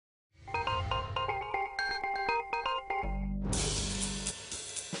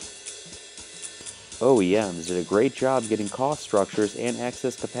OEMs did a great job getting cost structures and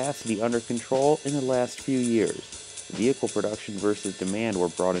excess capacity under control in the last few years. Vehicle production versus demand were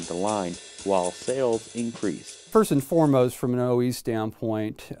brought into line, while sales increased. First and foremost, from an OE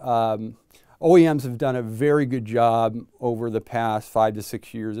standpoint, OEMs have done a very good job over the past 5 to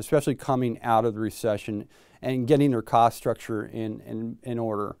 6 years, especially coming out of the recession and getting their cost structure in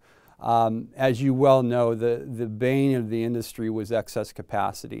order. As you well know, the bane of the industry was excess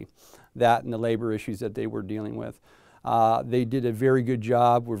capacity, that and the labor issues that they were dealing with. They did a very good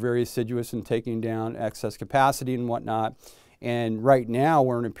job. We're very assiduous in taking down excess capacity and whatnot. And right now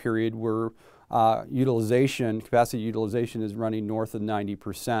we're in a period where capacity utilization is running north of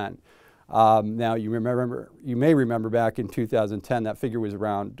 90%. Now you may remember back in 2010 that figure was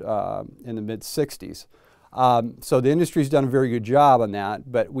around in the mid-60s. So the industry's done a very good job on that,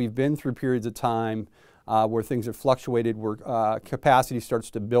 but we've been through periods of time where things have fluctuated, where capacity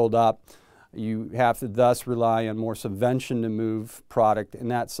starts to build up. You have to thus rely on more subvention to move product, and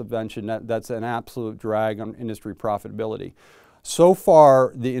that subvention, that's an absolute drag on industry profitability. So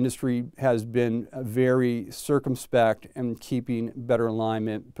far, the industry has been very circumspect in keeping better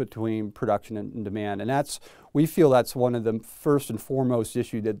alignment between production and demand. And we feel that's one of the first and foremost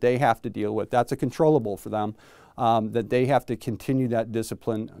issues that they have to deal with. That's a controllable for them, that they have to continue that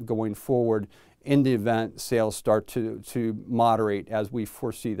discipline going forward in the event sales start to moderate, as we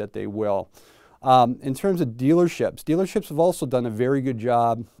foresee that they will. In terms of dealerships have also done a very good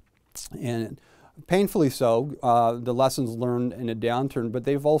job, and painfully so, the lessons learned in a downturn, but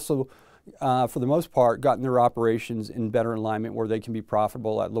they've also, for the most part, gotten their operations in better alignment where they can be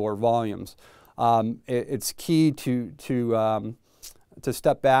profitable at lower volumes. It's key to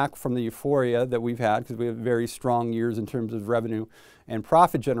step back from the euphoria that we've had, because we have very strong years in terms of revenue and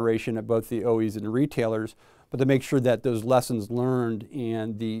profit generation at both the OEs and the retailers, but to make sure that those lessons learned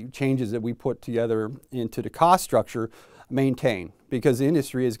and the changes that we put together into the cost structure maintain, because the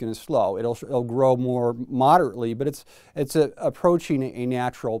industry is going to slow. It'll grow more moderately, but it's approaching a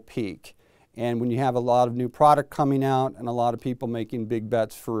natural peak. And when you have a lot of new product coming out and a lot of people making big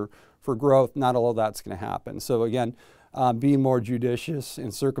bets for growth, not all of that's going to happen. So again, being more judicious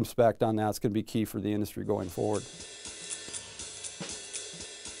and circumspect on that's going to be key for the industry going forward.